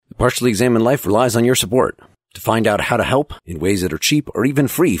Partially Examined Life relies on your support. To find out how to help in ways that are cheap or even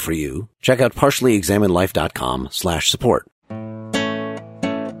free for you, check out partiallyexaminedlife.com/support.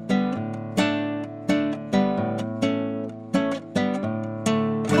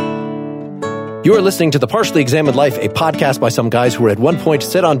 You are listening to The Partially Examined Life, a podcast by some guys who were at one point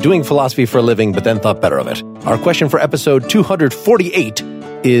set on doing philosophy for a living, but then thought better of it. Our question for episode 248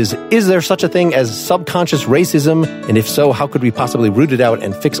 is there such a thing as subconscious racism? And if so, how could we possibly root it out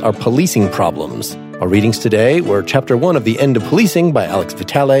and fix our policing problems? Our readings today were Chapter 1 of The End of Policing by Alex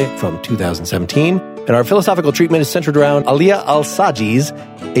Vitale from 2017. And our philosophical treatment is centered around Aliyah Al-Saji's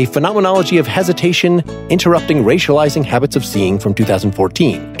A Phenomenology of Hesitation, Interrupting Racializing Habits of Seeing from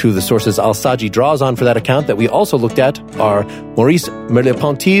 2014. Two of the sources Al-Saji draws on for that account that we also looked at are Maurice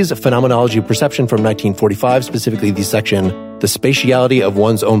Merleau-Ponty's Phenomenology of Perception from 1945, specifically the section The Spatiality of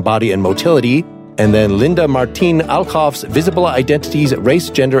One's Own Body and Motility, and then Linda Martine Alkoff's Visible Identities, Race,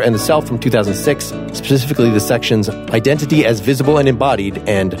 Gender, and the Self from 2006, specifically the sections Identity as Visible and Embodied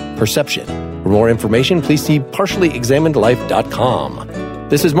and Perception. For more information, please see partiallyexaminedlife.com.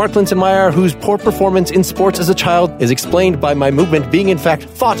 This is Mark Linsenmeyer, whose poor performance in sports as a child is explained by my movement being, in fact,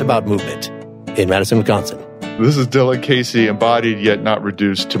 thought about movement in Madison, Wisconsin. This is Dylan Casey, embodied yet not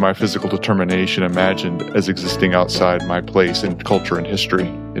reduced to my physical determination, imagined as existing outside my place in culture and history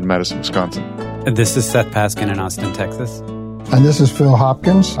in Madison, Wisconsin. And this is Seth Paskin in Austin, Texas. And this is Phil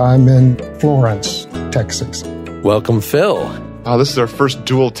Hopkins. I'm in Florence, Texas. Welcome, Phil. Oh, this is our first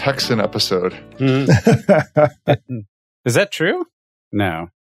dual Texan episode. Is that true? No.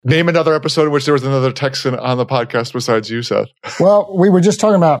 Name another episode in which there was another Texan on the podcast besides you, Seth. Well, we were just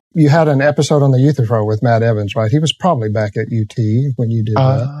talking about, you had an episode on the Youth Row with Matt Evans, right? He was probably back at UT when you did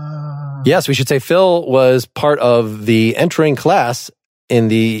that. Yes, we should say Phil was part of the entering class in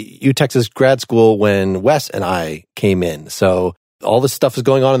the U-Texas grad school when Wes and I came in. So all this stuff is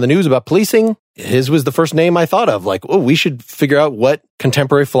going on in the news about policing. His was the first name I thought of. Like, oh, we should figure out what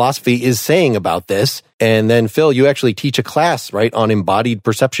contemporary philosophy is saying about this. And then, Phil, you actually teach a class, right, on embodied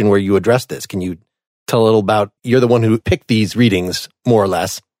perception where you address this. Can you tell a little about, you're the one who picked these readings, more or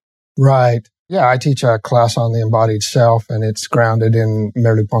less. Right. Yeah, I teach a class on the embodied self, and it's grounded in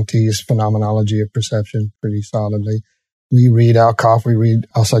Merleau-Ponty's Phenomenology of Perception pretty solidly. We read Alkoff, we read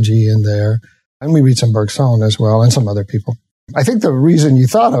Al-Saji in there, and we read some Bergson as well, and some other people. I think the reason you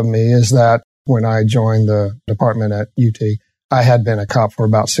thought of me is that when I joined the department at UT, I had been a cop for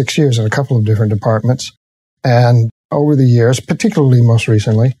about 6 years in a couple of different departments. And over the years, particularly most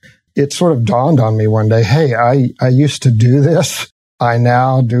recently, it sort of dawned on me one day, hey, I used to do this. I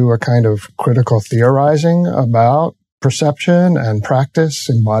now do a kind of critical theorizing about perception and practice,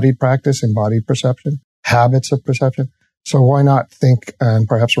 embodied perception, habits of perception. So why not think and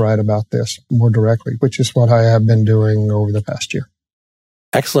perhaps write about this more directly, which is what I have been doing over the past year.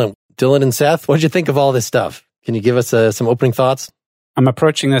 Excellent. Dylan and Seth, what did you think of all this stuff? Can you give us some opening thoughts? I'm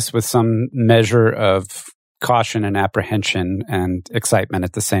approaching this with some measure of caution and apprehension and excitement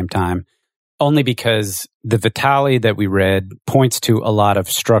at the same time, only because the Vitale that we read points to a lot of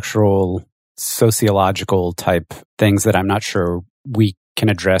structural, sociological type things that I'm not sure we can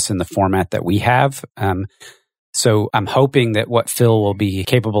address in the format that we have. So I'm hoping that what Phil will be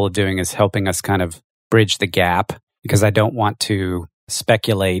capable of doing is helping us kind of bridge the gap, because I don't want to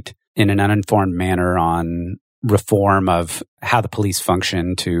speculate in an uninformed manner on reform of how the police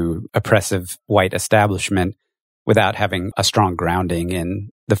function to oppressive white establishment without having a strong grounding in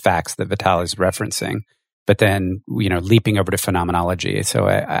the facts that Vitale is referencing. But then, leaping over to phenomenology. So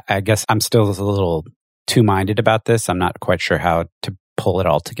I guess I'm still a little two-minded about this. I'm not quite sure how to pull it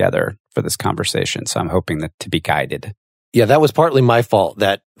all together for this conversation. So I'm hoping that to be guided. Yeah, that was partly my fault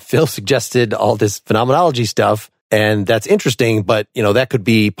that Phil suggested all this phenomenology stuff. And that's interesting, but, that could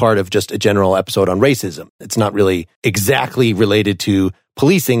be part of just a general episode on racism. It's not really exactly related to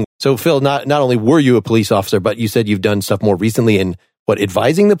policing. So, Phil, not only were you a police officer, but you said you've done stuff more recently in,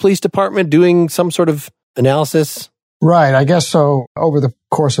 advising the police department, doing some sort of analysis? Right. I guess so. Over the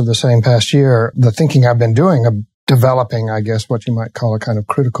course of the same past year, the thinking I've been doing of developing, I guess, what you might call a kind of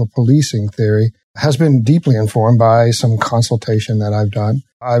critical policing theory has been deeply informed by some consultation that I've done.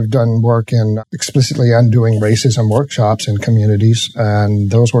 I've done work in explicitly undoing racism workshops in communities,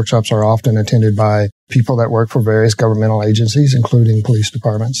 and those workshops are often attended by people that work for various governmental agencies, including police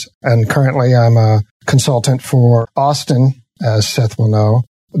departments. And currently I'm a consultant for Austin, as Seth will know.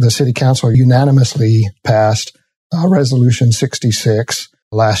 The city council unanimously passed Resolution 66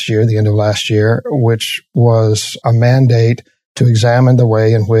 last year, the end of last year, which was a mandate to examine the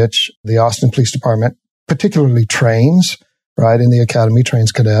way in which the Austin Police Department particularly trains, right, in the academy,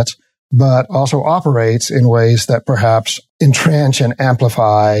 trains cadets but also operates in ways that perhaps entrench and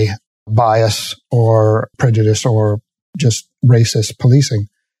amplify bias or prejudice or just racist policing.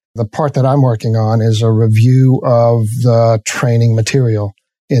 The part that I'm working on is a review of the training material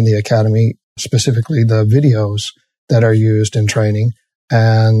in the academy, specifically the videos that are used in training.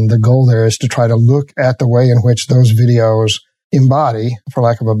 And the goal there is to try to look at the way in which those videos embody, for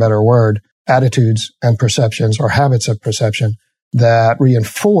lack of a better word, attitudes and perceptions or habits of perception that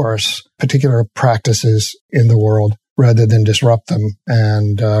reinforce particular practices in the world rather than disrupt them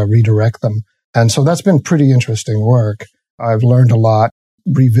and redirect them. And so that's been pretty interesting work. I've learned a lot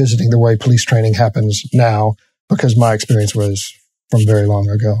revisiting the way police training happens now because my experience was from very long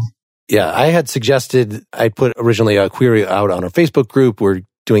ago. Yeah, I had suggested, I put originally a query out on our Facebook group. We're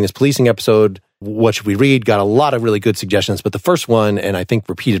doing this policing episode. What should we read? Got a lot of really good suggestions. But the first one, and I think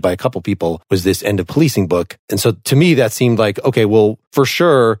repeated by a couple people, was this End of Policing book. And so to me, that seemed like, okay, well, for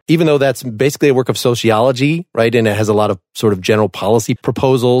sure, even though that's basically a work of sociology, right? And it has a lot of sort of general policy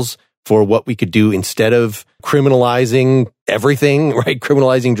proposals for what we could do instead of criminalizing everything, right?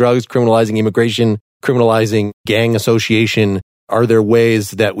 Criminalizing drugs, criminalizing immigration, criminalizing gang association. Are there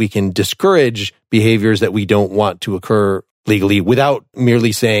ways that we can discourage behaviors that we don't want to occur legally without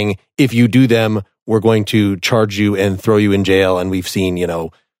merely saying, if you do them, we're going to charge you and throw you in jail? And we've seen,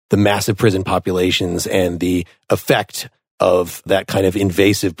 the massive prison populations and the effect of that kind of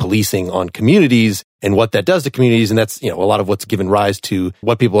invasive policing on communities and what that does to communities. And that's, a lot of what's given rise to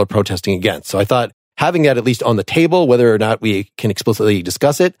what people are protesting against. So I thought having that at least on the table, whether or not we can explicitly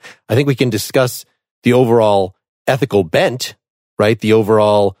discuss it, I think we can discuss the overall ethical bent, right? The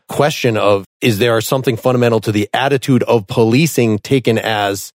overall question of, is there something fundamental to the attitude of policing taken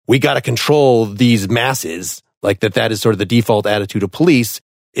as, we got to control these masses, like that is sort of the default attitude of police?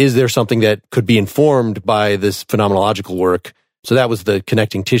 Is there something that could be informed by this phenomenological work? So that was the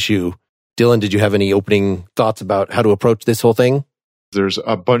connecting tissue. Dylan, did you have any opening thoughts about how to approach this whole thing? There's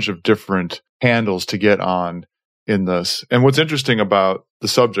a bunch of different handles to get on in this. And what's interesting about the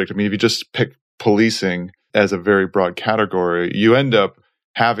subject, if you just pick policing as a very broad category, you end up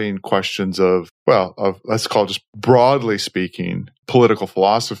having questions of let's call it, just broadly speaking, political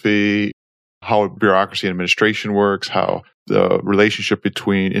philosophy, how bureaucracy and administration works, how the relationship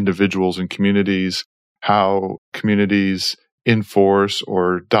between individuals and communities, how communities enforce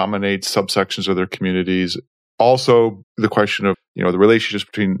or dominate subsections of their communities. Also, the question of, the relationships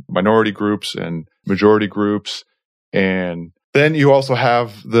between minority groups and majority groups. And then you also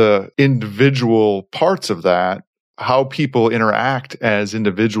have the individual parts of that, how people interact as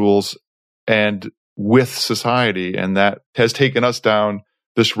individuals and with society. And that has taken us down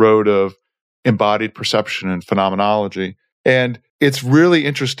this road of embodied perception and phenomenology. And it's really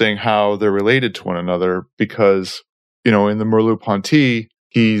interesting how they're related to one another because, in the Merleau-Ponty,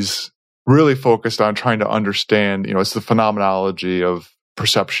 he's really focused on trying to understand, it's the phenomenology of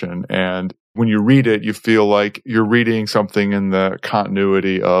perception. And when you read it, you feel like you're reading something in the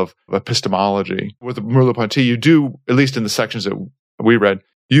continuity of epistemology. With Merleau-Ponty, you do, at least in the sections that we read,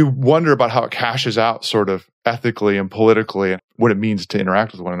 you wonder about how it cashes out sort of ethically and politically and what it means to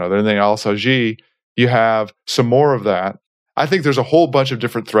interact with one another. And then Al-Saji, you have some more of that. I think there's a whole bunch of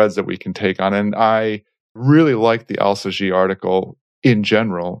different threads that we can take on. And I really like the Al-Saji article in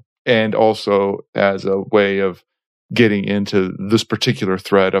general, and also as a way of getting into this particular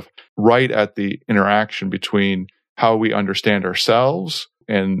thread of right at the interaction between how we understand ourselves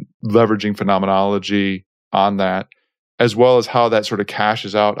and leveraging phenomenology on that, as well as how that sort of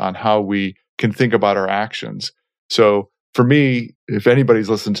cashes out on how we can think about our actions. So for me, if anybody's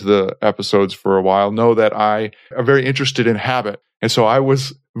listened to the episodes for a while, know that I am very interested in habit. And so I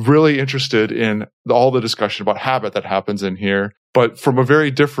was really interested in all the discussion about habit that happens in here, but from a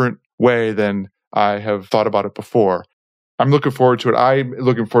very different way than I have thought about it before. I'm looking forward to it. I'm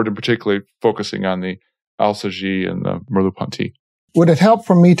looking forward to particularly focusing on the Al-Saji and the Merleau-Ponty. Would it help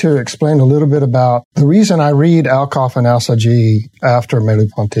for me to explain a little bit about the reason I read Alcoff and Al-Saji after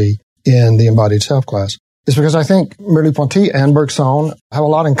Merleau-Ponty in the Embodied Self class? Is because I think Merleau-Ponty and Bergson have a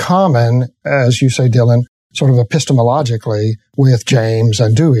lot in common, as you say, Dylan, sort of epistemologically with James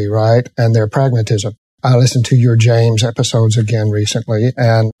and Dewey, right? And their pragmatism. I listened to your James episodes again recently,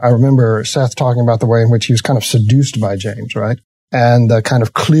 and I remember Seth talking about the way in which he was kind of seduced by James, right? And the kind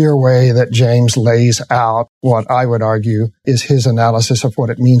of clear way that James lays out what I would argue is his analysis of what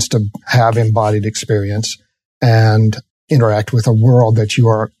it means to have embodied experience and interact with a world that you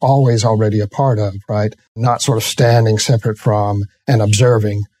are always already a part of, right? Not sort of standing separate from and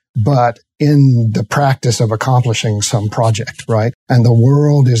observing, but in the practice of accomplishing some project, right? And the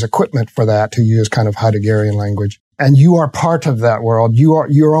world is equipment for that, to use kind of Heideggerian language. And you are part of that world.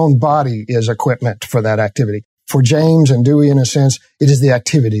 Your own body is equipment for that activity. For James and Dewey, in a sense, it is the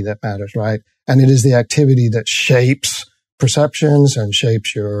activity that matters, right? And it is the activity that shapes perceptions and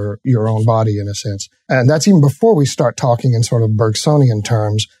shapes your own body, in a sense. And that's even before we start talking in sort of Bergsonian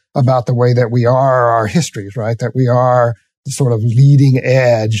terms about the way that we are our histories, right? That we are the sort of leading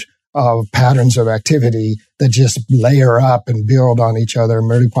edge of patterns of activity that just layer up and build on each other.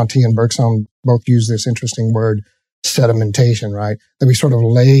 Merleau-Ponty and Bergson both use this interesting word, sedimentation, right? That we sort of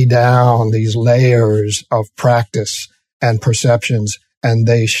lay down these layers of practice and perceptions, and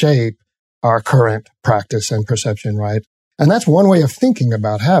they shape our current practice and perception, right? And that's one way of thinking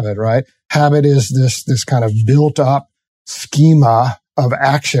about habit, right? Habit is this kind of built up schema of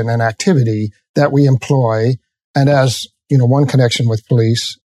action and activity that we employ. And as, one connection with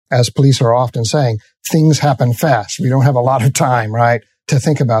police, as police are often saying, things happen fast. We don't have a lot of time, right, to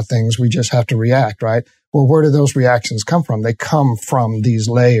think about things. We just have to react, right? Well, where do those reactions come from? They come from these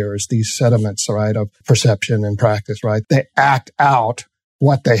layers, these sediments, right, of perception and practice, right? They act out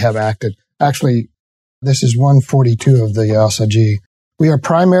what they have acted. Actually, this is 142 of the Al-Saji. We are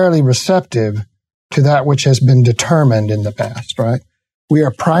primarily receptive to that which has been determined in the past, right? We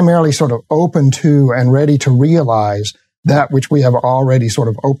are primarily sort of open to and ready to realize that which we have already sort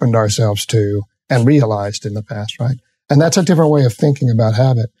of opened ourselves to and realized in the past, right? And that's a different way of thinking about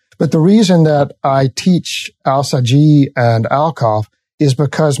habit. But the reason that I teach Al-Saji and Alcoff is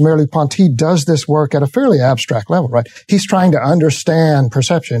because Merleau-Ponty does this work at a fairly abstract level, right? He's trying to understand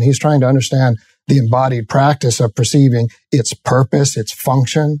perception. He's trying to understand the embodied practice of perceiving its purpose, its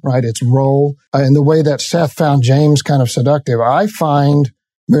function, right? Its role. In the way that Seth found James kind of seductive, I find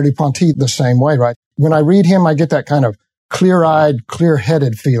Merleau-Ponty the same way, right? When I read him, I get that kind of clear-eyed,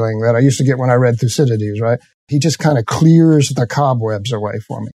 clear-headed feeling that I used to get when I read Thucydides, right? He just kind of clears the cobwebs away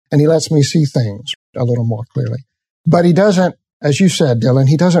for me. And he lets me see things a little more clearly. But he doesn't, as you said, Dylan,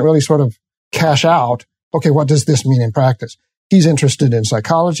 he doesn't really sort of cash out, okay, what does this mean in practice? He's interested in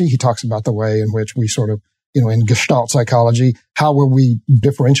psychology. He talks about the way in which we sort of, in Gestalt psychology, how will we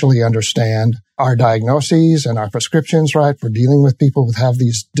differentially understand our diagnoses and our prescriptions, right, for dealing with people who have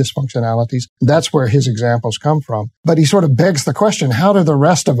these dysfunctionalities. That's where his examples come from. But he sort of begs the question, how do the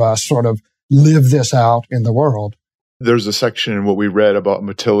rest of us sort of live this out in the world? There's a section in what we read about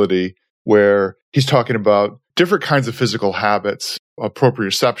motility where he's talking about different kinds of physical habits,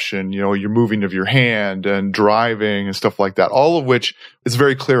 proprioception, your moving of your hand and driving and stuff like that, all of which is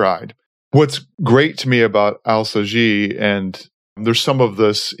very clear-eyed. What's great to me about Al-Saji, and there's some of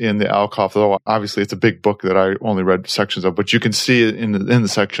this in the Alcoff, though obviously it's a big book that I only read sections of, but you can see it in the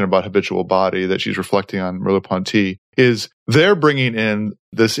section about habitual body that she's reflecting on Merleau-Ponty, is they're bringing in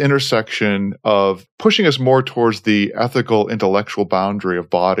this intersection of pushing us more towards the ethical, intellectual boundary of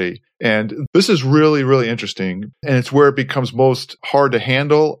body. And this is really, really interesting. And it's where it becomes most hard to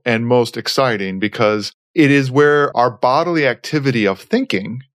handle and most exciting, because it is where our bodily activity of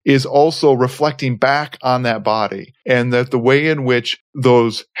thinking is also reflecting back on that body. And that the way in which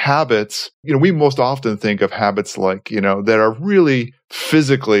those habits, we most often think of habits like, that are really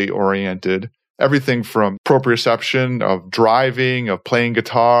physically oriented. Everything from proprioception of driving, of playing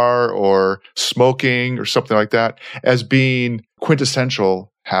guitar or smoking or something like that as being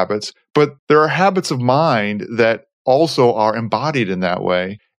quintessential habits. But there are habits of mind that also are embodied in that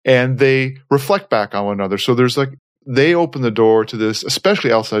way, and they reflect back on one another. So they open the door to this,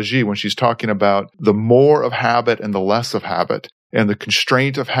 especially Al-Saji, when she's talking about the more of habit and the less of habit, and the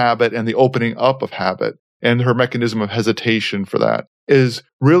constraint of habit and the opening up of habit, and her mechanism of hesitation for that is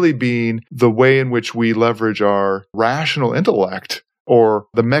really being the way in which we leverage our rational intellect or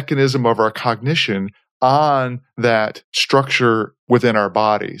the mechanism of our cognition on that structure within our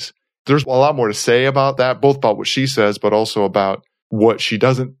bodies. There's a lot more to say about that, both about what she says, but also about what she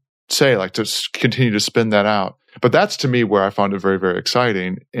doesn't say, like to continue to spin that out. But that's to me where I found it very, very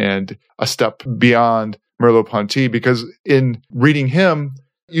exciting and a step beyond Merleau-Ponty, because in reading him,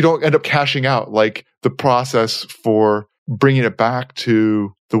 you don't end up cashing out like the process for bringing it back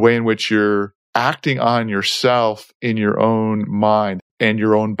to the way in which you're acting on yourself in your own mind and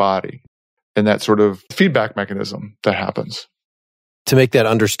your own body, and that sort of feedback mechanism that happens. To make that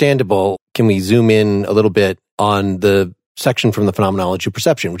understandable, can we zoom in a little bit on the section from the Phenomenology of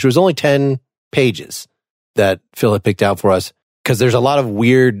Perception, which was only 10 pages that Phil had picked out for us? Because there's a lot of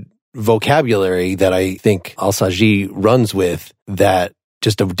weird vocabulary that I think Al-Saji runs with, that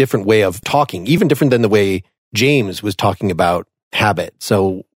just a different way of talking, even different than the way James was talking about habit.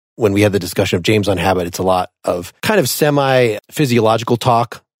 So when we had the discussion of James on habit, it's a lot of kind of semi-physiological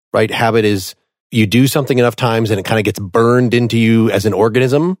talk, right? Habit is you do something enough times and it kind of gets burned into you as an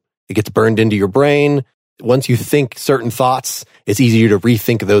organism. It gets burned into your brain. once you think certain thoughts, it's easier to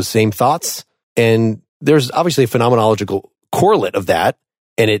rethink those same thoughts. And there's obviously a phenomenological correlate of that,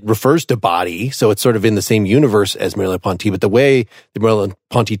 and it refers to body, so it's sort of in the same universe as Merleau-Ponty, but the way that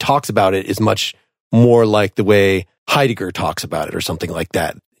Merleau-Ponty talks about it is much more like the way Heidegger talks about it or something like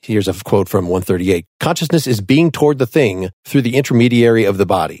that. Here's a quote from 138. Consciousness is being toward the thing through the intermediary of the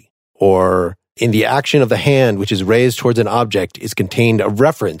body, or in the action of the hand which is raised towards an object is contained a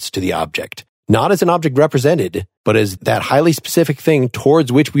reference to the object, not as an object represented, but as that highly specific thing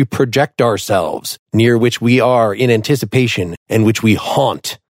towards which we project ourselves, near which we are in anticipation and which we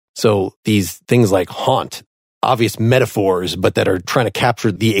haunt. So these things like haunt, obvious metaphors, but that are trying to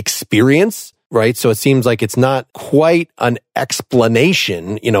capture the experience, right? So it seems like it's not quite an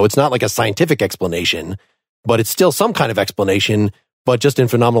explanation, it's not like a scientific explanation, but it's still some kind of explanation, but just in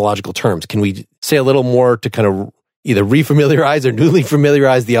phenomenological terms. Can we say a little more to kind of either refamiliarize or newly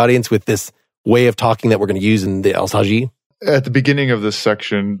familiarize the audience with this way of talking that we're going to use in the Al-Saji? At the beginning of this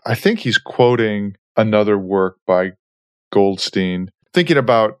section, I think he's quoting another work by Goldstein, thinking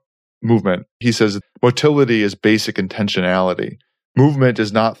about movement. He says, motility is basic intentionality. Movement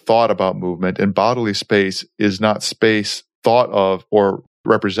is not thought about movement, and bodily space is not space thought of or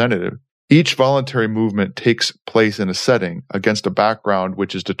representative. Each voluntary movement takes place in a setting against a background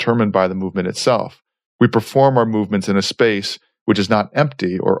which is determined by the movement itself. We perform our movements in a space which is not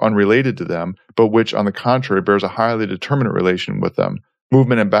empty or unrelated to them, but which, on the contrary, bears a highly determinate relation with them.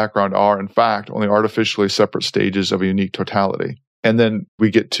 Movement and background are, in fact, only artificially separate stages of a unique totality. And then we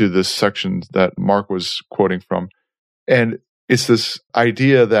get to this section that Mark was quoting from. And it's this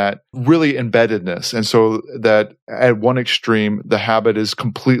idea that really embeddedness. And so that at one extreme, the habit is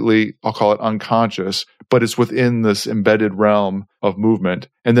completely, I'll call it unconscious, but it's within this embedded realm of movement.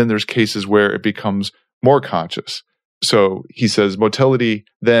 And then there's cases where it becomes more conscious. So he says, motility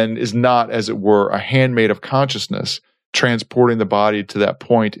then is not, as it were, a handmaid of consciousness, transporting the body to that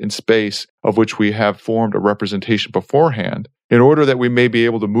point in space of which we have formed a representation beforehand. In order that we may be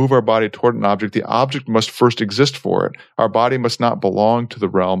able to move our body toward an object, the object must first exist for it. Our body must not belong to the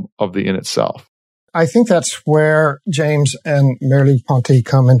realm of the in itself. I think that's where James and Merleau-Ponty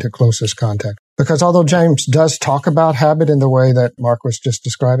come into closest contact. Because although James does talk about habit in the way that Mark was just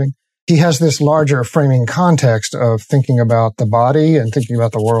describing, he has this larger framing context of thinking about the body and thinking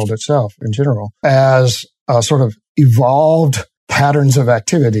about the world itself in general as sort of evolved patterns of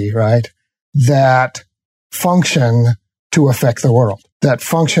activity, right, that function to affect the world, that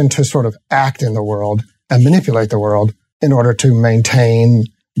function to sort of act in the world and manipulate the world in order to maintain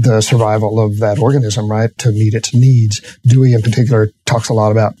the survival of that organism, right, to meet its needs. Dewey in particular talks a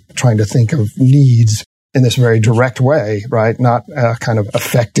lot about trying to think of needs in this very direct way, right? Not a kind of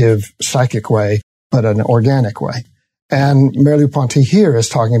effective psychic way, but an organic way. And Merleau-Ponty here is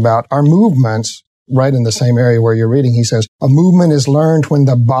talking about our movements right in the same area where you're reading. He says, a movement is learned when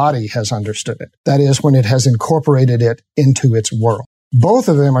the body has understood it. That is, when it has incorporated it into its world. Both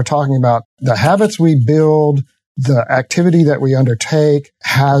of them are talking about the habits we build, the activity that we undertake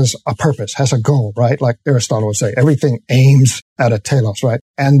has a purpose, has a goal, right? Like Aristotle would say, everything aims at a telos, right?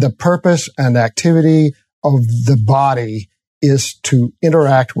 And the purpose and activity of the body is to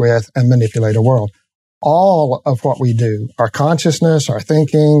interact with and manipulate a world. All of what we do, our consciousness, our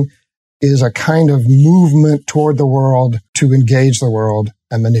thinking, is a kind of movement toward the world to engage the world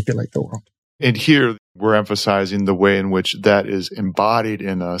and manipulate the world. And here we're emphasizing the way in which that is embodied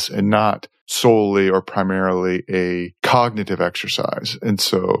in us and not solely or primarily a cognitive exercise. And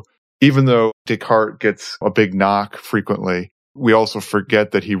so even though Descartes gets a big knock frequently, we also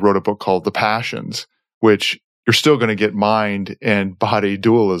forget that he wrote a book called The Passions, which you're still going to get mind and body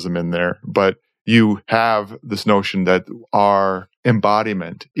dualism in there, but you have this notion that our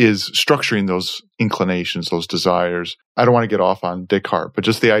embodiment is structuring those inclinations, those desires. I don't want to get off on Descartes, but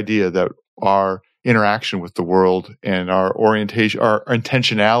just the idea that our interaction with the world and our orientation, our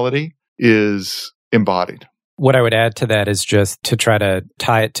intentionality is embodied. What I would add to that is just to try to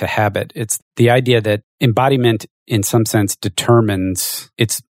tie it to habit. It's the idea that embodiment, in some sense, determines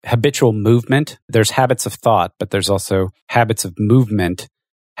its habitual movement. There's habits of thought, but there's also habits of movement,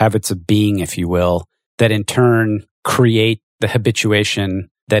 habits of being, if you will, that in turn create the habituation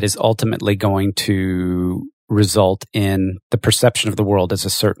that is ultimately going to result in the perception of the world as a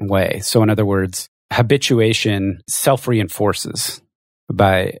certain way. So in other words, habituation self-reinforces.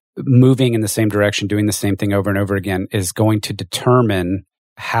 By moving in the same direction, doing the same thing over and over again is going to determine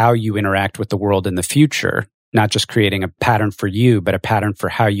how you interact with the world in the future, not just creating a pattern for you, but a pattern for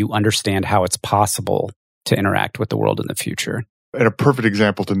how you understand how it's possible to interact with the world in the future. And a perfect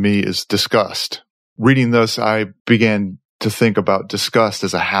example to me is disgust. Reading this, I began to think about disgust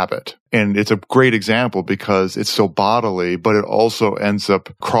as a habit. And it's a great example because it's so bodily, but it also ends up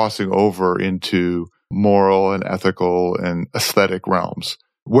crossing over into moral and ethical and aesthetic realms,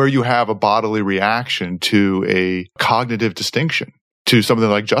 where you have a bodily reaction to a cognitive distinction, to something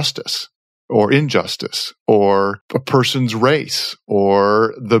like justice or injustice or a person's race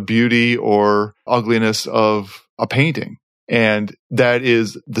or the beauty or ugliness of a painting. And that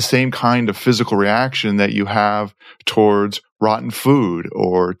is the same kind of physical reaction that you have towards rotten food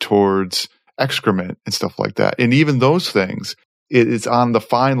or towards excrement and stuff like that. And even those things, it's on the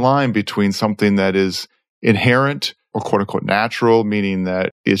fine line between something that is inherent or quote unquote natural, meaning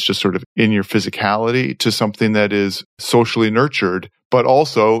that it's just sort of in your physicality, to something that is socially nurtured, but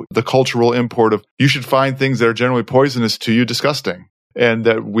also the cultural import of you should find things that are generally poisonous to you disgusting. And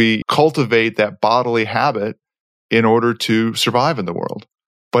that we cultivate that bodily habit in order to survive in the world.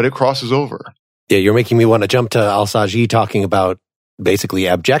 But it crosses over. Yeah, you're making me want to jump to Al-Saji talking about basically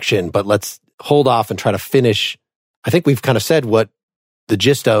abjection, but let's hold off and try to finish. I think we've kind of said what the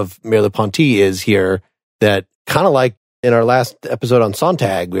gist of Merleau-Ponty is here, that kind of like in our last episode on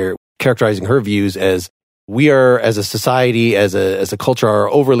Sontag, we're characterizing her views as we are, as a society, as a culture, are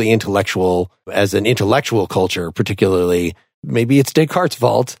overly intellectual, as an intellectual culture particularly. Maybe it's Descartes'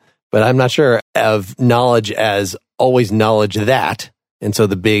 fault, but I'm not sure, of knowledge as always knowledge that. And so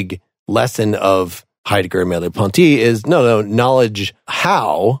the big lesson of Heidegger and Merleau-Ponty is, no, knowledge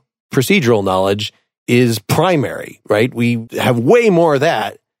how, procedural knowledge, is primary, right? We have way more of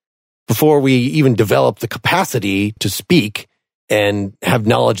that before we even develop the capacity to speak and have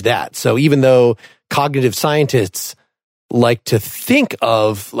knowledge that. So even though cognitive scientists like to think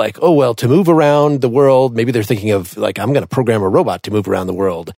of like, oh, well, to move around the world, maybe they're thinking of like, I'm going to program a robot to move around the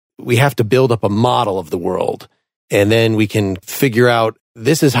world. We have to build up a model of the world. And then we can figure out,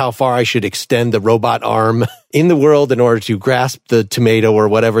 this is how far I should extend the robot arm in the world in order to grasp the tomato or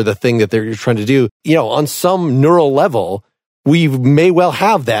whatever the thing that they're trying to do. You know, on some neural level, we may well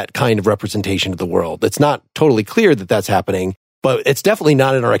have that kind of representation of the world. It's not totally clear that that's happening, but it's definitely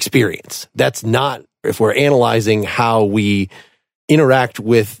not in our experience. That's not, if we're analyzing how we interact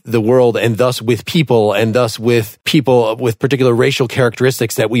with the world and thus with people with particular racial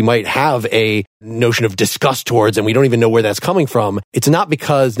characteristics that we might have a notion of disgust towards, and we don't even know where that's coming from. It's not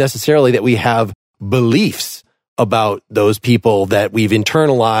because necessarily that we have beliefs about those people that we've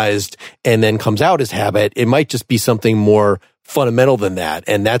internalized and then comes out as habit. It might just be something more fundamental than that.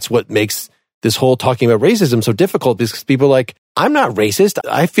 And that's what makes this whole talking about racism so difficult, because people are like, I'm not racist.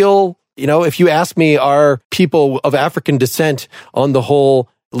 I feel, if you ask me, are people of African descent on the whole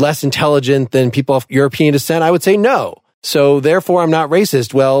less intelligent than people of European descent? I would say no. So therefore, I'm not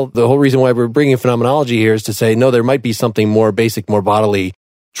racist. Well, the whole reason why we're bringing phenomenology here is to say, no, there might be something more basic, more bodily.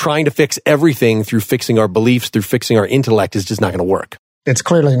 Trying to fix everything through fixing our beliefs, through fixing our intellect is just not going to work. It's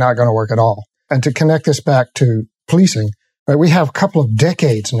clearly not going to work at all. And to connect this back to policing, right, we have a couple of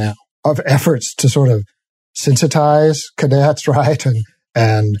decades now of efforts to sort of sensitize cadets, right,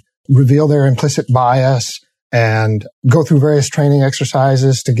 and reveal their implicit bias and go through various training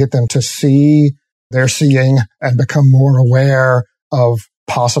exercises to get them to see their seeing and become more aware of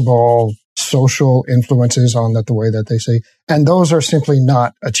possible social influences on the way that they see. And those are simply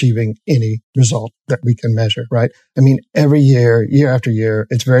not achieving any result that we can measure, right? I mean, every year, year after year,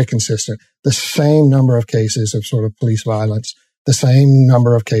 it's very consistent. The same number of cases of sort of police violence, the same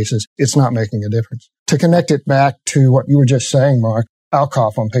number of cases. It's not making a difference. To connect it back to what you were just saying, Mark,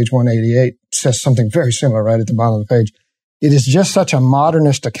 Alcoff on page 188 says something very similar right at the bottom of the page. It is just such a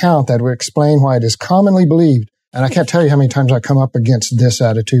modernist account that would explain why it is commonly believed, and I can't tell you how many times I come up against this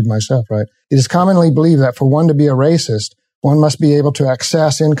attitude myself, right? It is commonly believed that for one to be a racist, one must be able to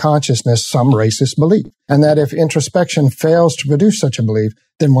access in consciousness some racist belief, and that if introspection fails to produce such a belief,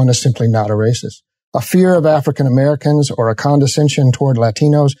 then one is simply not a racist. A fear of African Americans or a condescension toward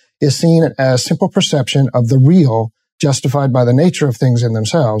Latinos is seen as simple perception of the real, justified by the nature of things in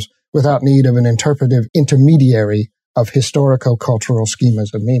themselves, without need of an interpretive intermediary of historico-cultural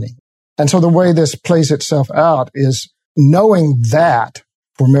schemas of meaning. And so the way this plays itself out is knowing that,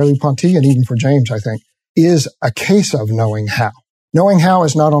 for Merleau-Ponty and even for James, I think, is a case of knowing how. Knowing how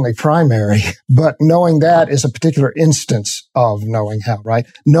is not only primary, but knowing that is a particular instance of knowing how, right?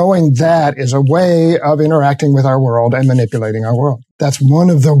 Knowing that is a way of interacting with our world and manipulating our world. That's one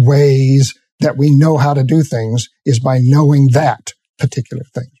of the ways that we know how to do things, is by knowing that particular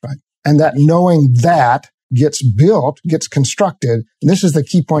thing, right? And that knowing that gets built, gets constructed, and this is the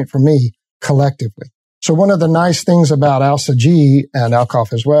key point for me, collectively. So one of the nice things about Al-Saji and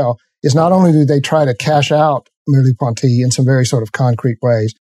Alcoff as well is not only do they try to cash out Merleau-Ponty in some very sort of concrete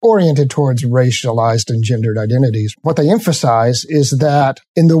ways, oriented towards racialized and gendered identities. What they emphasize is that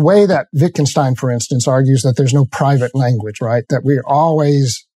in the way that Wittgenstein, for instance, argues that there's no private language, right? That we're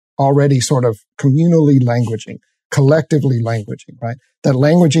always already sort of communally languaging, collectively languaging, right? That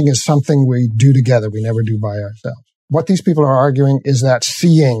languaging is something we do together. We never do by ourselves. What these people are arguing is that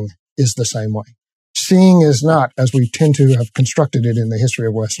seeing is the same way. Seeing is not, as we tend to have constructed it in the history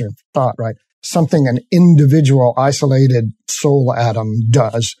of Western thought, right? Something an individual, isolated soul atom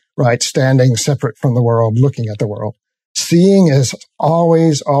does, right? Standing separate from the world, looking at the world. Seeing is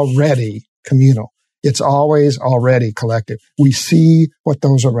always already communal. It's always already collective. We see what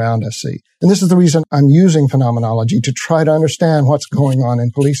those around us see. And this is the reason I'm using phenomenology to try to understand what's going on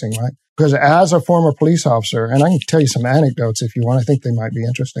in policing, right? Because as a former police officer, and I can tell you some anecdotes if you want, I think they might be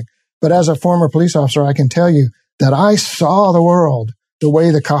interesting. But as a former police officer, I can tell you that I saw the world the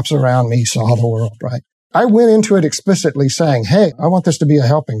way the cops around me saw the world, right? I went into it explicitly saying, hey, I want this to be a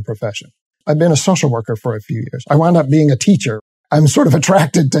helping profession. I've been a social worker for a few years. I wound up being a teacher. I'm sort of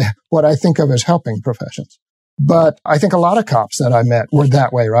attracted to what I think of as helping professions. But I think a lot of cops that I met were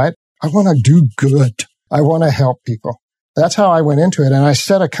that way, right? I want to do good. I want to help people. That's how I went into it. And I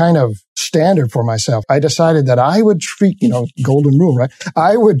set a kind of standard for myself. I decided that I would treat, golden rule, right?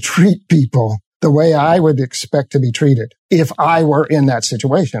 I would treat people the way I would expect to be treated if I were in that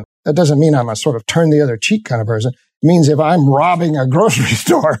situation. That doesn't mean I'm a sort of turn the other cheek kind of person. It means if I'm robbing a grocery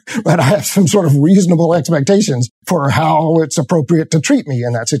store, that I have some sort of reasonable expectations for how it's appropriate to treat me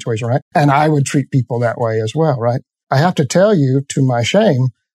in that situation, right? And I would treat people that way as well, right? I have to tell you, to my shame,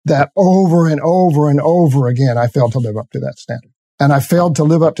 that over and over and over again, I failed to live up to that standard. And I failed to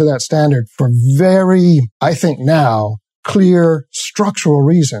live up to that standard for very, I think now, clear structural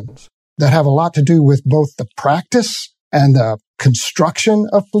reasons that have a lot to do with both the practice and the construction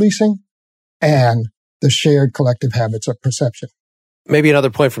of policing and the shared collective habits of perception. Maybe another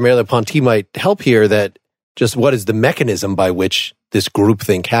point from Merleau-Ponty might help here, that just what is the mechanism by which this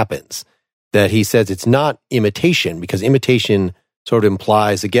groupthink happens? That he says it's not imitation, because imitation sort of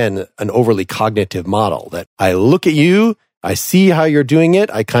implies, again, an overly cognitive model, that I look at you, I see how you're doing it,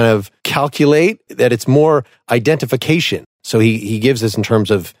 I kind of calculate, that it's more identification. So he gives this in terms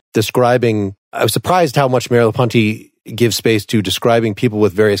of describing. I was surprised how much Merleau-Ponty gives space to describing people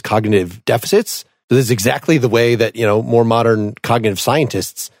with various cognitive deficits. So this is exactly the way that, more modern cognitive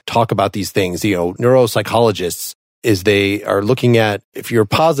scientists talk about these things. Neuropsychologists, is they are looking at, if you're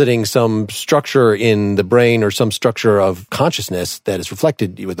positing some structure in the brain or some structure of consciousness that is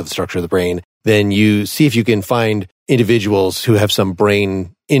reflected with the structure of the brain, then you see if you can find individuals who have some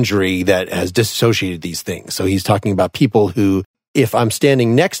brain injury that has dissociated these things. So he's talking about people who, if I'm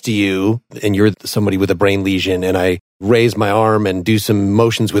standing next to you and you're somebody with a brain lesion and I raise my arm and do some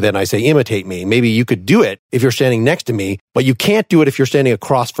motions with it and I say, imitate me, maybe you could do it if you're standing next to me, but you can't do it if you're standing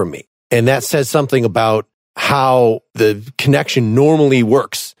across from me. And that says something about how the connection normally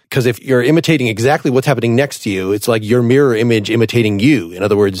works. Because if you're imitating exactly what's happening next to you, it's like your mirror image imitating you. In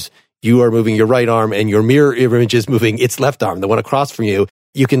other words, you are moving your right arm and your mirror image is moving its left arm, the one across from you.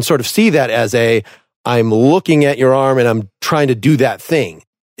 You can sort of see that as I'm looking at your arm and I'm trying to do that thing.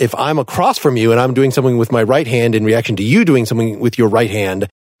 If I'm across from you and I'm doing something with my right hand in reaction to you doing something with your right hand,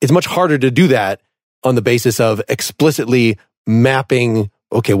 it's much harder to do that on the basis of explicitly mapping,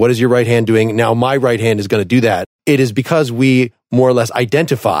 okay, what is your right hand doing? Now my right hand is going to do that. It is because we more or less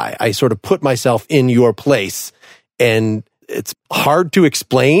identify. I sort of put myself in your place, and it's hard to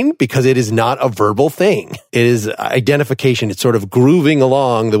explain because it is not a verbal thing. It is identification. It's sort of grooving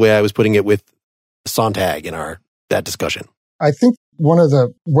along the way I was putting it with Sontag in that discussion. I think one of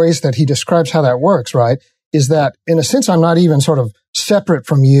the ways that he describes how that works, right, is that in a sense, I'm not even sort of separate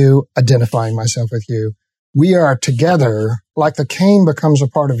from you, identifying myself with you. We are together, like the cane becomes a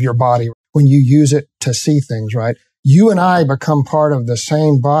part of your body when you use it to see things, right? You and I become part of the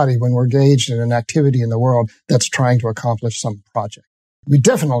same body when we're engaged in an activity in the world that's trying to accomplish some project. We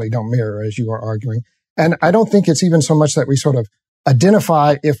definitely don't mirror, as you are arguing. And I don't think it's even so much that we sort of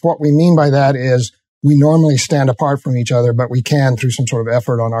identify if what we mean by that is we normally stand apart from each other, but we can, through some sort of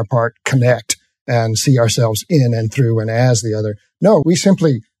effort on our part, connect and see ourselves in and through and as the other. No, we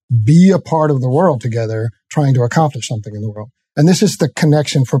simply be a part of the world together, trying to accomplish something in the world. And this is the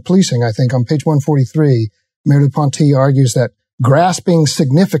connection for policing, I think. On page 143, Merleau-Ponty argues that grasping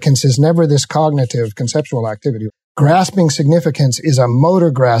significance is never this cognitive, conceptual activity. Grasping significance is a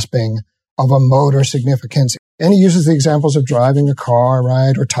motor grasping of a motor significance. And he uses the examples of driving a car,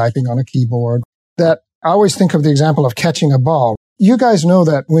 right, or typing on a keyboard. That I always think of the example of catching a ball. You guys know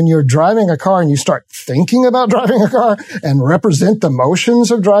that when you're driving a car and you start thinking about driving a car and represent the motions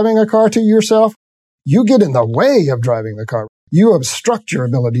of driving a car to yourself, you get in the way of driving the car. you obstruct your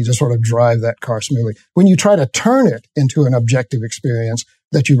ability to sort of drive that car smoothly. When you try to turn it into an objective experience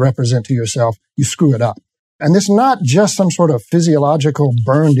that you represent to yourself, you screw it up. And this is not just some sort of physiological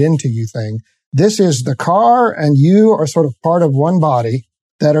burned into you thing. This is the car and you are sort of part of one body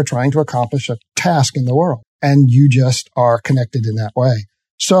that are trying to accomplish a task in the world. And you just are connected in that way.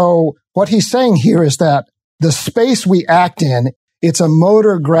 So what he's saying here is that the space we act in, it's a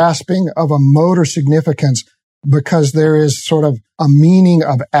motor grasping of a motor significance because there is sort of a meaning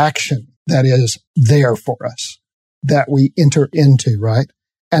of action that is there for us that we enter into, right?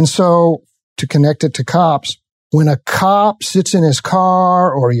 And so to connect it to cops, when a cop sits in his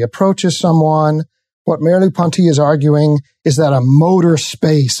car or he approaches someone, what Merleau-Ponty is arguing is that a motor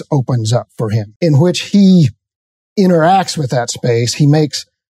space opens up for him in which he interacts with that space. He makes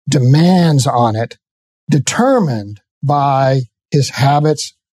demands on it determined by his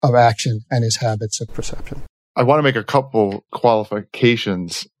habits of action and his habits of perception. I want to make a couple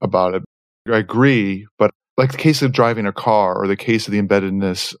qualifications about it. I agree, but like the case of driving a car or the case of the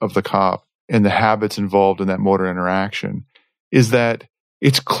embeddedness of the cop and the habits involved in that motor interaction is that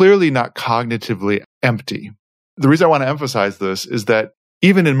it's clearly not cognitively empty. The reason I want to emphasize this is that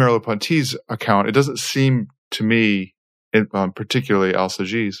even in Merleau-Ponty's account, it doesn't seem to me, particularly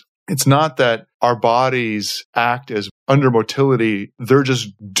Al-Saji's, it's not that our bodies act as under motility. They're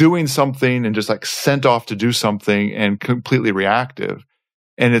just doing something and just like sent off to do something and completely reactive.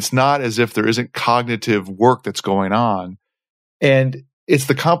 And it's not as if there isn't cognitive work that's going on. And it's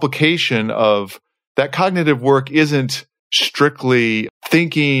the complication of that cognitive work isn't strictly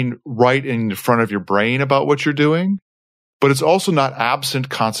thinking right in front of your brain about what you're doing, but it's also not absent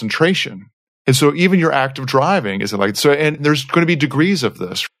concentration. And so even your act of driving isn't like so. And there's going to be degrees of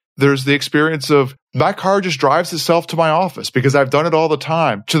this. There's the experience of my car just drives itself to my office because I've done it all the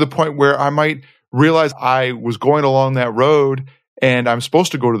time to the point where I might realize I was going along that road and I'm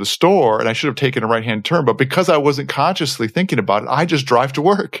supposed to go to the store and I should have taken a right-hand turn. But because I wasn't consciously thinking about it, I just drive to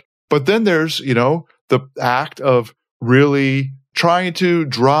work. But then there's, the act of really trying to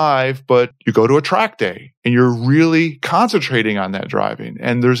drive, but you go to a track day and you're really concentrating on that driving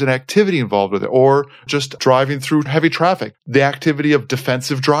and there's an activity involved with it, or just driving through heavy traffic, the activity of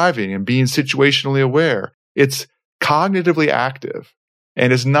defensive driving and being situationally aware. It's cognitively active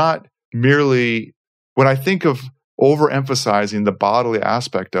and is not merely, when I think of overemphasizing the bodily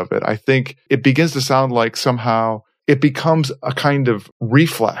aspect of it, I think it begins to sound like somehow it becomes a kind of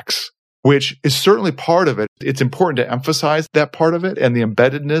reflex, which is certainly part of it. It's important to emphasize that part of it and the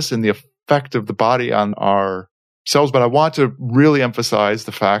embeddedness and the effect of the body on our selves. But I want to really emphasize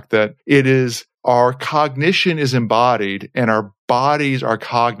the fact that it is our cognition is embodied and our bodies are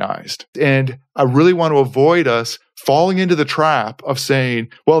cognized. And I really want to avoid us falling into the trap of saying,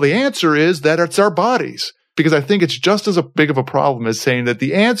 well, the answer is that it's our bodies. Because I think it's just as big of a problem as saying that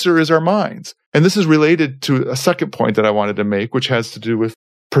the answer is our minds. And this is related to a second point that I wanted to make, which has to do with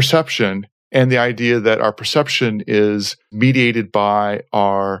perception and the idea that our perception is mediated by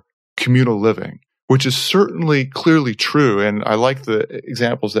our communal living, which is certainly clearly true. And I like the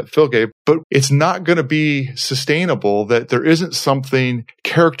examples that Phil gave, but it's not going to be sustainable that there isn't something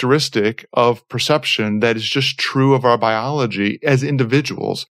characteristic of perception that is just true of our biology as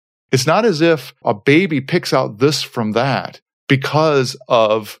individuals. It's not as if a baby picks out this from that because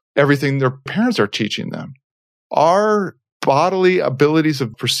of everything their parents are teaching them. Our bodily abilities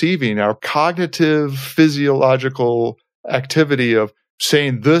of perceiving, our cognitive, physiological activity of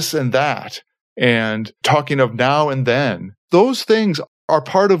saying this and that and talking of now and then, those things are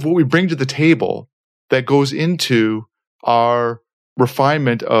part of what we bring to the table that goes into our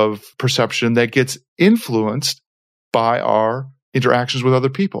refinement of perception that gets influenced by our interactions with other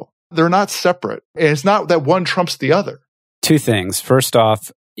people. They're not separate. And it's not that one trumps the other. Two things. First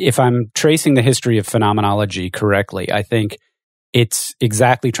off, if I'm tracing the history of phenomenology correctly, I think it's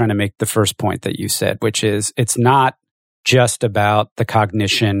exactly trying to make the first point that you said, which is it's not just about the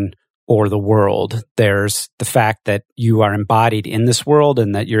cognition or the world. There's the fact that you are embodied in this world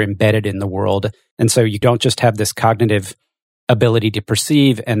and that you're embedded in the world. And so you don't just have this cognitive ability to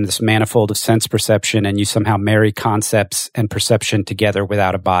perceive and this manifold of sense perception, and you somehow marry concepts and perception together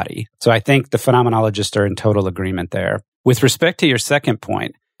without a body. So I think the phenomenologists are in total agreement there. With respect to your second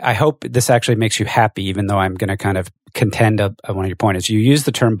point, I hope this actually makes you happy, even though I'm going to kind of contend one of your points. You use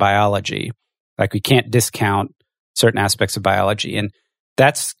the term biology, like we can't discount certain aspects of biology. And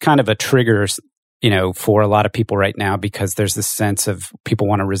that's kind of a trigger, for a lot of people right now, because there's this sense of people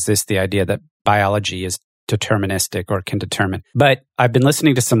want to resist the idea that biology is deterministic or can determine. But I've been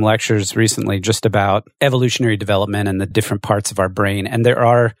listening to some lectures recently just about evolutionary development and the different parts of our brain. And there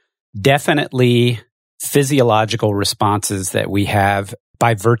are definitely physiological responses that we have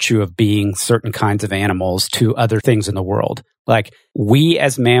by virtue of being certain kinds of animals to other things in the world. Like we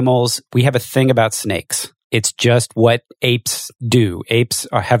as mammals, we have a thing about snakes. It's just what apes do. Apes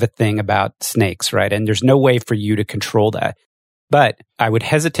have a thing about snakes, right? And there's no way for you to control that. But I would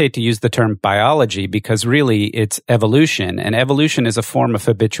hesitate to use the term biology because really it's evolution, and evolution is a form of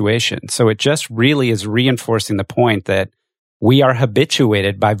habituation. So it just really is reinforcing the point that we are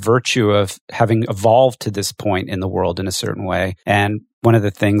habituated by virtue of having evolved to this point in the world in a certain way. And one of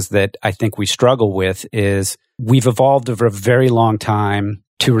the things that I think we struggle with is we've evolved over a very long time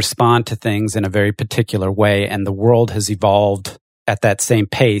to respond to things in a very particular way, and the world has evolved at that same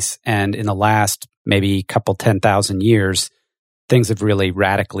pace. And in the last maybe couple 10,000 years, things have really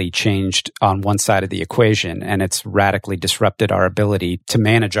radically changed on one side of the equation, and it's radically disrupted our ability to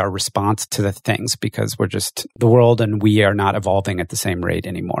manage our response to the things because we're just the world and we are not evolving at the same rate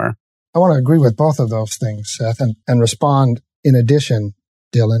anymore. I want to agree with both of those things, Seth, and respond in addition,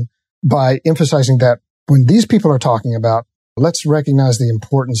 Dylan, by emphasizing that when these people are talking about, let's recognize the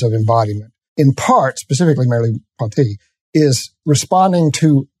importance of embodiment. In part, specifically Merleau-Ponty, is responding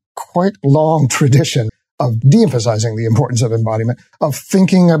to quite long tradition of de-emphasizing the importance of embodiment, of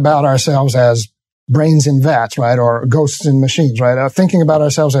thinking about ourselves as brains in vats, right, or ghosts in machines, right, thinking about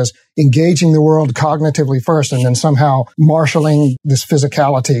ourselves as engaging the world cognitively first and then somehow marshaling this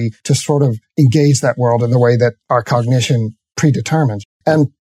physicality to sort of engage that world in the way that our cognition predetermines. And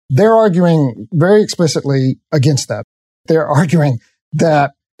they're arguing very explicitly against that. They're arguing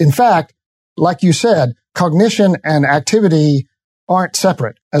that, in fact, like you said, cognition and activity aren't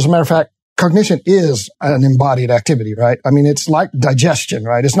separate. As a matter of fact, cognition is an embodied activity, right? I mean, it's like digestion,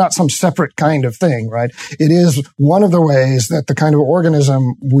 right? It's not some separate kind of thing, right? It is one of the ways that the kind of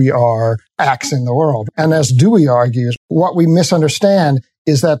organism we are acts in the world. And as Dewey argues, what we misunderstand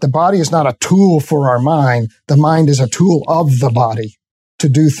is that the body is not a tool for our mind. The mind is a tool of the body to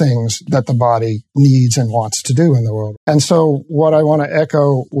do things that the body needs and wants to do in the world. And so what I want to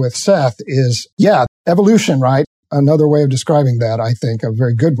echo with Seth is, yeah, evolution, right? Another way of describing that, I think, a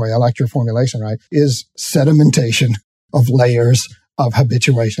very good way, I like your formulation, right, is sedimentation of layers of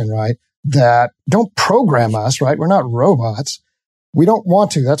habituation, right, that don't program us, right? We're not robots. We don't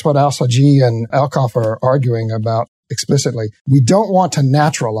want to. That's what Al-Saji and Alcoff are arguing about explicitly. We don't want to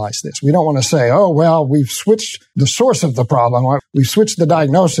naturalize this. We don't want to say, oh, well, we've switched the source of the problem. Right? We've switched the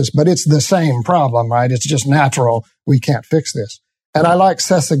diagnosis, but it's the same problem, right? It's just natural. We can't fix this. And I like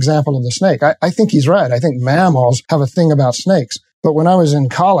Seth's example of the snake. I think he's right. I think mammals have a thing about snakes. But when I was in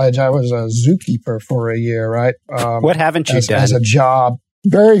college, I was a zookeeper for a year, right? What haven't you done? As a job.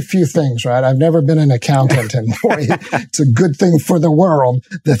 Very few things, right? I've never been an accountant, and boy, it's a good thing for the world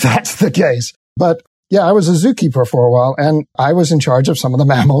that that's the case. But yeah, I was a zookeeper for a while, and I was in charge of some of the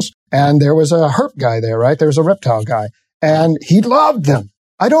mammals. And there was a herp guy there, right? There was a reptile guy, and he loved them.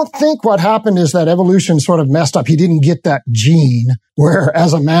 I don't think what happened is that evolution sort of messed up. He didn't get that gene where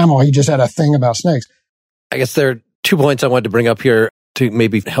as a mammal, he just had a thing about snakes. I guess there are 2 points I wanted to bring up here to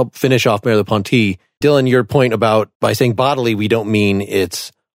maybe help finish off Merleau-Ponty. Dylan, your point about by saying bodily, we don't mean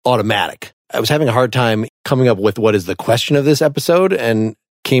it's automatic. I was having a hard time coming up with what is the question of this episode and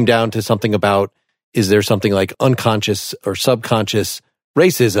came down to something about, is there something like unconscious or subconscious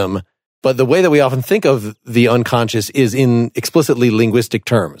racism? But the way that we often think of the unconscious is in explicitly linguistic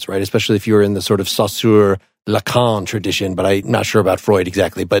terms, right? Especially if you're in the sort of Saussure-Lacan tradition, but I'm not sure about Freud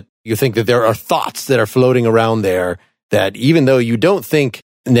exactly. But you think that there are thoughts that are floating around there that even though you don't think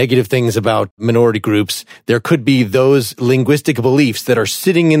negative things about minority groups, there could be those linguistic beliefs that are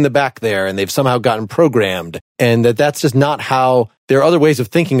sitting in the back there and they've somehow gotten programmed. And that's just not how, there are other ways of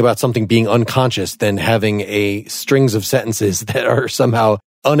thinking about something being unconscious than having a strings of sentences that are somehow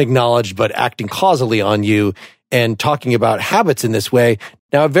unacknowledged but acting causally on you and talking about habits in this way.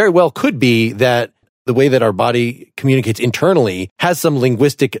 Now, it very well could be that the way that our body communicates internally has some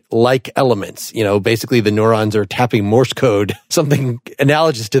linguistic-like elements. You know, basically the neurons are tapping Morse code, something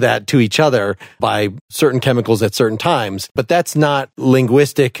analogous to that to each other by certain chemicals at certain times. But that's not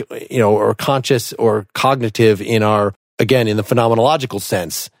linguistic, or conscious or cognitive in our, again, in the phenomenological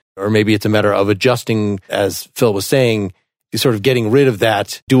sense. Or maybe it's a matter of adjusting, as Phil was saying, sort of getting rid of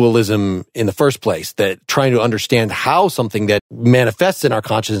that dualism in the first place, that trying to understand how something that manifests in our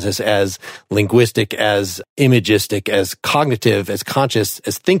consciousness as linguistic, as imagistic, as cognitive, as conscious,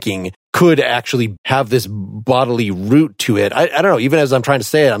 as thinking could actually have this bodily root to it. I don't know, even as I'm trying to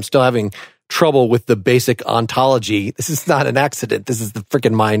say it, I'm still having trouble with the basic ontology. This is not an accident. This is the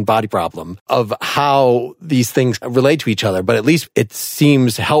freaking mind-body problem of how these things relate to each other. But at least it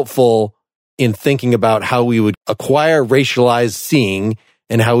seems helpful in thinking about how we would acquire racialized seeing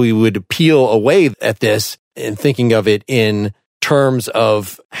and how we would peel away at this and thinking of it in terms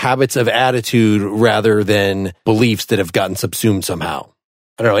of habits of attitude rather than beliefs that have gotten subsumed somehow.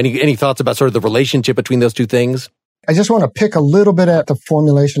 I don't know. Any thoughts about sort of the relationship between those two things? I just want to pick a little bit at the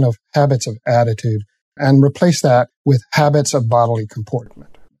formulation of habits of attitude and replace that with habits of bodily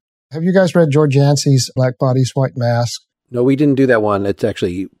comportment. Have you guys read George Yancey's Black Bodies, White Masks? No, we didn't do that one. It's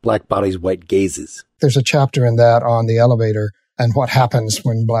actually Black Bodies, White Gazes. There's a chapter in that on the elevator and what happens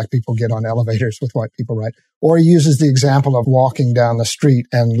when Black people get on elevators with white people, right? Or he uses the example of walking down the street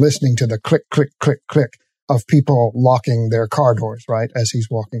and listening to the click, click, click, click of people locking their car doors, right, as he's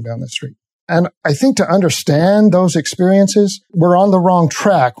walking down the street. And I think to understand those experiences, we're on the wrong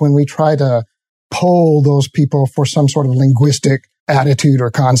track when we try to poll those people for some sort of linguistic attitude or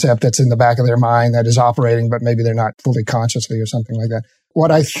concept that's in the back of their mind that is operating, but maybe they're not fully consciously or something like that.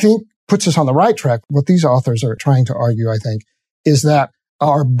 What I think puts us on the right track, what these authors are trying to argue, I think, is that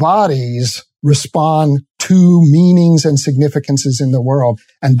our bodies respond to meanings and significances in the world.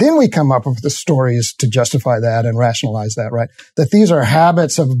 And then we come up with the stories to justify that and rationalize that, right? That these are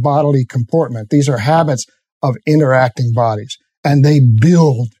habits of bodily comportment. These are habits of interacting bodies. And they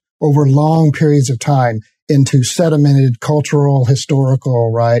build over long periods of time into sedimented cultural,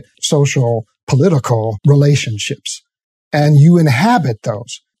 historical, right, social, political relationships. And you inhabit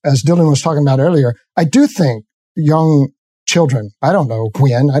those. As Dylan was talking about earlier, I do think young children, I don't know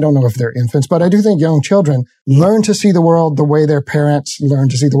when, I don't know if they're infants, but I do think young children learn to see the world the way their parents learn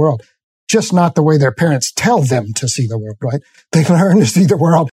to see the world, just not the way their parents tell them to see the world, right? They learn to see the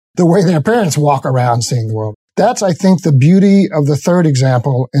world the way their parents walk around seeing the world. That's, I think, the beauty of the third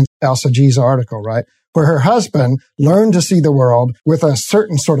example in Al-Saji's article, right? Where her husband learned to see the world with a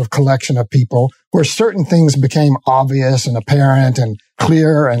certain sort of collection of people, where certain things became obvious and apparent and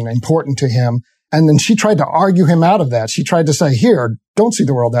clear and important to him. And then she tried to argue him out of that. She tried to say, here, don't see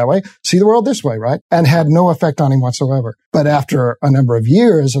the world that way. See the world this way, right? And had no effect on him whatsoever. But after a number of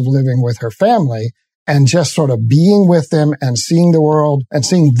years of living with her family and just sort of being with them and seeing the world and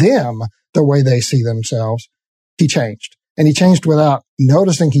seeing them the way they see themselves, he changed. And he changed without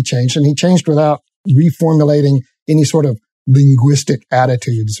noticing he changed. And he changed without reformulating any sort of linguistic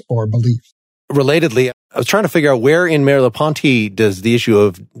attitudes or beliefs. Relatedly, I was trying to figure out where in Merleau-Ponty does the issue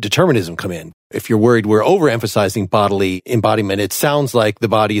of determinism come in. If you're worried we're overemphasizing bodily embodiment, it sounds like the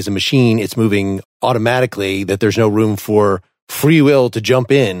body is a machine. It's moving automatically, that there's no room for free will to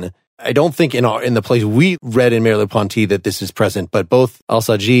jump in. I don't think in the place we read in Merleau-Ponty that this is present, but both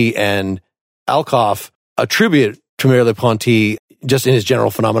Al-Saji and Alcoff attribute to Merleau-Ponty just in his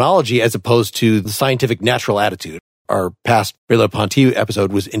general phenomenology as opposed to the scientific natural attitude. Our past Merleau-Ponty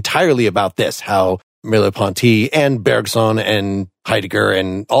episode was entirely about this, how Merleau-Ponty and Bergson and Heidegger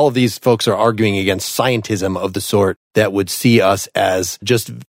and all of these folks are arguing against scientism of the sort that would see us as just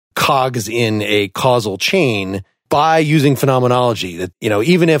cogs in a causal chain by using phenomenology. That, you know,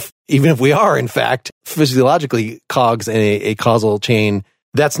 even if we are in fact physiologically cogs in a causal chain,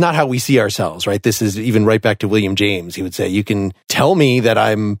 that's not how we see ourselves, right? This is even right back to William James. He would say, you can tell me that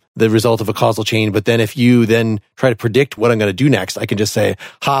I'm the result of a causal chain, but then if you then try to predict what I'm going to do next, I can just say,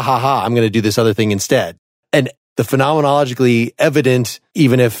 ha, ha, ha, I'm going to do this other thing instead. And the phenomenologically evident,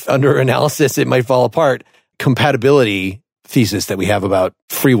 even if under analysis it might fall apart, compatibility thesis that we have about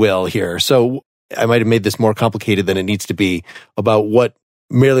free will here. So I might have made this more complicated than it needs to be about what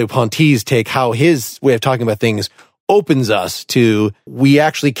Merleau-Ponty's take, how his way of talking about things opens us to, we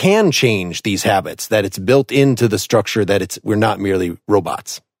actually can change these habits, that it's built into the structure, that we're not merely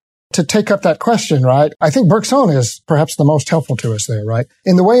robots. To take up that question, right, I think Bergson is perhaps the most helpful to us there, right?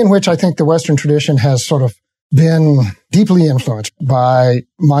 In the way in which I think the Western tradition has sort of been deeply influenced by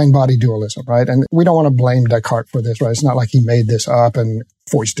mind-body dualism, right? And we don't want to blame Descartes for this, right? It's not like he made this up and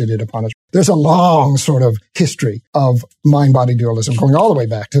foisted it upon us. There's a long sort of history of mind-body dualism going all the way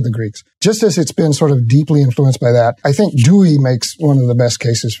back to the Greeks. Just as it's been sort of deeply influenced by that, I think Dewey makes one of the best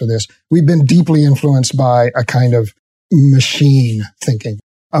cases for this. We've been deeply influenced by a kind of machine thinking,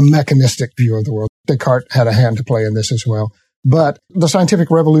 a mechanistic view of the world. Descartes had a hand to play in this as well. But the scientific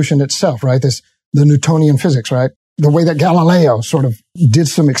revolution itself, right? The Newtonian physics, right? The way that Galileo sort of did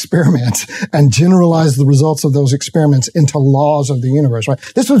some experiments and generalized the results of those experiments into laws of the universe, right?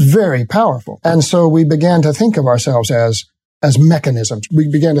 This was very powerful. And so we began to think of ourselves as mechanisms. We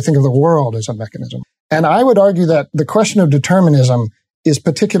began to think of the world as a mechanism. And I would argue that the question of determinism is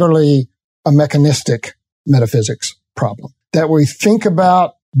particularly a mechanistic metaphysics problem. That we think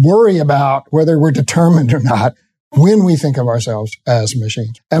about, worry about whether we're determined or not when we think of ourselves as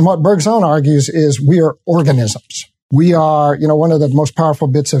machines. And what Bergson argues is we are organisms. We are, one of the most powerful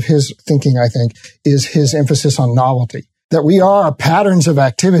bits of his thinking, I think, is his emphasis on novelty. that we are patterns of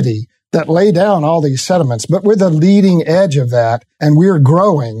activity that lay down all these sediments, but we're the leading edge of that, and we're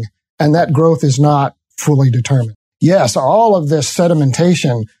growing, and that growth is not fully determined. Yes, all of this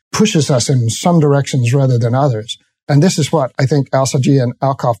sedimentation pushes us in some directions rather than others. And this is what I think Al-Saji and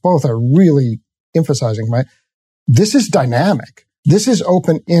Alcoff both are really emphasizing, right? This is dynamic. This is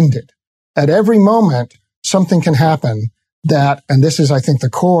open-ended. At every moment, something can happen that, and this is, I think, the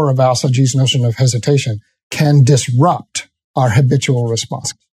core of Al-Saji's notion of hesitation, can disrupt our habitual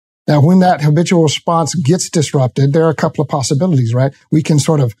response. Now, when that habitual response gets disrupted, there are a couple of possibilities, right? We can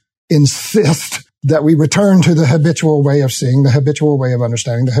sort of insist that we return to the habitual way of seeing, the habitual way of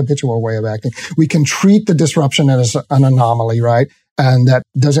understanding, the habitual way of acting. We can treat the disruption as an anomaly, right? And that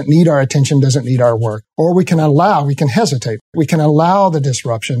doesn't need our attention, doesn't need our work. Or we can hesitate. We can allow the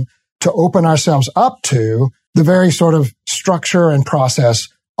disruption to open ourselves up to the very sort of structure and process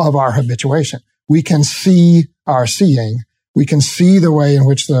of our habituation. We can see our seeing. We can see the way in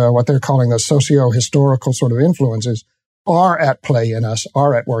which what they're calling the socio-historical sort of influences are at play in us,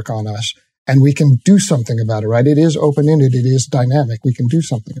 are at work on us. And we can do something about it, right? It is open-ended. It is dynamic. We can do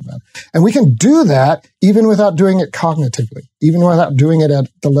something about it. And we can do that even without doing it cognitively, even without doing it at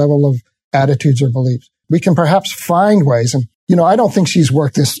the level of attitudes or beliefs. We can perhaps find ways. And, I don't think she's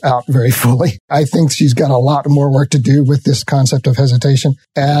worked this out very fully. I think she's got a lot more work to do with this concept of hesitation.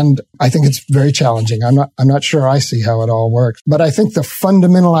 And I think it's very challenging. I'm not sure I see how it all works. But I think the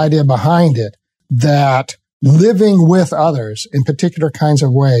fundamental idea behind it, that living with others in particular kinds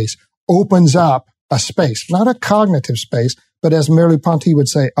of ways opens up a space, not a cognitive space, but as Merleau-Ponty would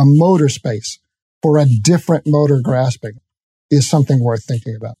say, a motor space for a different motor grasping, is something worth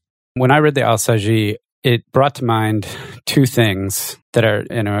thinking about. When I read the Al-Saji, it brought to mind two things that are,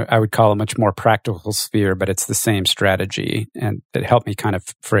 I would call a much more practical sphere, but it's the same strategy, and it helped me kind of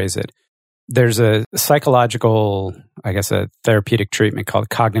phrase it. There's a psychological, I guess, a therapeutic treatment called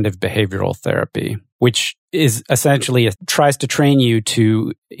cognitive behavioral therapy, which is essentially tries to train you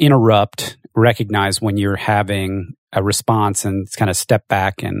to interrupt, recognize when you're having a response and kind of step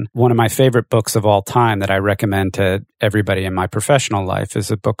back. And one of my favorite books of all time that I recommend to everybody in my professional life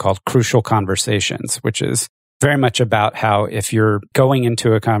is a book called Crucial Conversations, which is very much about how if you're going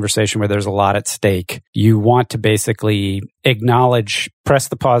into a conversation where there's a lot at stake, you want to basically press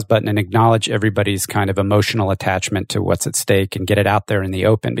the pause button and acknowledge everybody's kind of emotional attachment to what's at stake and get it out there in the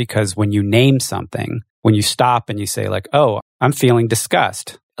open. Because when you name something, when you stop and you say like, oh, I'm feeling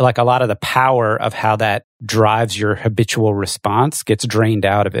disgust, like a lot of the power of how that drives your habitual response gets drained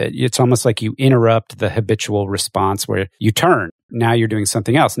out of it. It's almost like you interrupt the habitual response where you turn. Now you're doing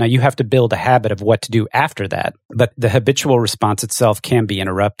something else. Now you have to build a habit of what to do after that. But the habitual response itself can be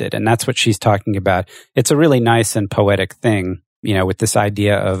interrupted. And that's what she's talking about. It's a really nice and poetic thing, with this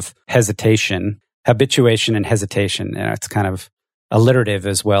idea of hesitation, habituation and hesitation. And it's kind of alliterative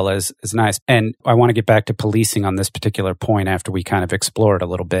as well as nice. And I want to get back to policing on this particular point after we kind of explore it a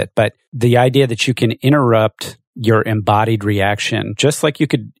little bit. But the idea that you can interrupt your embodied reaction, just like you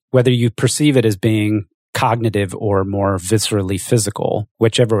could, whether you perceive it as being cognitive or more viscerally physical,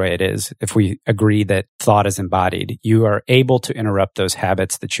 whichever way it is, if we agree that thought is embodied, you are able to interrupt those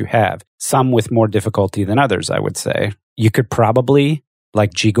habits that you have, some with more difficulty than others, I would say. You could probably,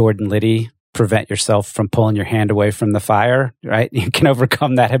 like G. Gordon Liddy, prevent yourself from pulling your hand away from the fire, right? You can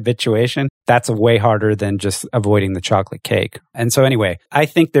overcome that habituation. That's way harder than just avoiding the chocolate cake. And so anyway, I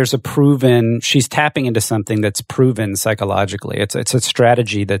think there's she's tapping into something that's proven psychologically. It's a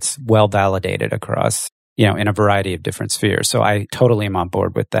strategy that's well validated across, in a variety of different spheres. So I totally am on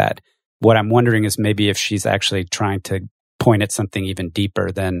board with that. What I'm wondering is maybe if she's actually trying to point at something even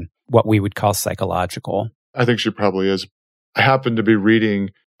deeper than what we would call psychological. I think she probably is. I happened to be reading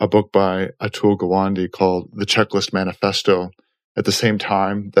a book by Atul Gawande called The Checklist Manifesto at the same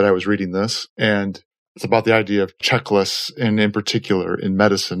time that I was reading this. And it's about the idea of checklists, and in particular in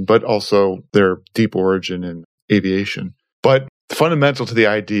medicine, but also their deep origin in aviation. But fundamental to the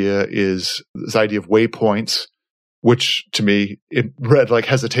idea is this idea of waypoints, which to me, it read like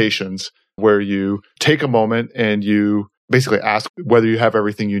hesitations, where you take a moment and you basically ask whether you have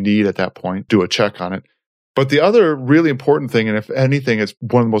everything you need at that point, do a check on it. But the other really important thing, and if anything, it's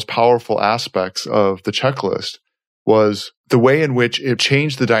one of the most powerful aspects of the checklist, was the way in which it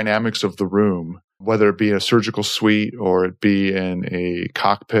changed the dynamics of the room, whether it be in a surgical suite or it be in a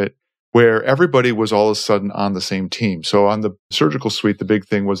cockpit, where everybody was all of a sudden on the same team. So on the surgical suite, the big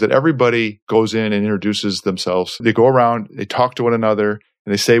thing was that everybody goes in and introduces themselves. They go around, they talk to one another,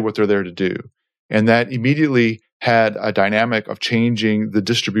 and they say what they're there to do. And that immediately had a dynamic of changing the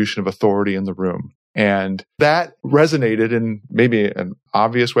distribution of authority in the room. And that resonated in maybe an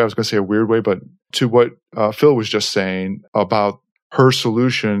obvious way. I was going to say a weird way, but to what Phil was just saying about her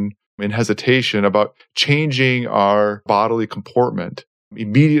solution in hesitation about changing our bodily comportment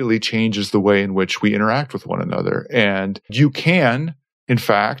immediately changes the way in which we interact with one another. And you can, in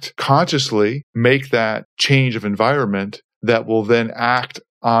fact, consciously make that change of environment that will then act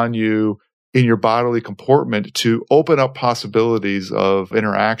on you in your bodily comportment to open up possibilities of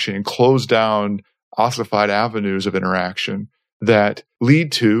interaction and close down ossified avenues of interaction that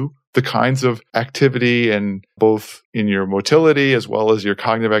lead to the kinds of activity and both in your motility as well as your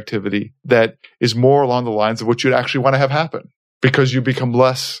cognitive activity that is more along the lines of what you'd actually want to have happen, because you become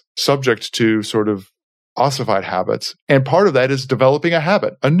less subject to sort of ossified habits. And part of that is developing a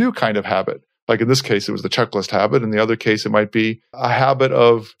habit, a new kind of habit. Like in this case, it was the checklist habit. In the other case, it might be a habit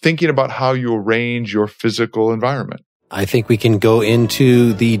of thinking about how you arrange your physical environment. I think we can go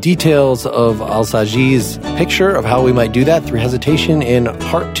into the details of Al-Saji's picture of how we might do that through hesitation in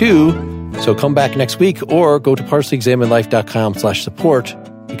part 2. So come back next week or go to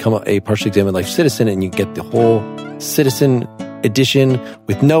partiallyexaminedlife.com/support, become a Partially Examined Life citizen, and you get the whole citizen edition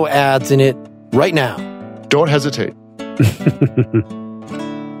with no ads in it right now. Don't hesitate.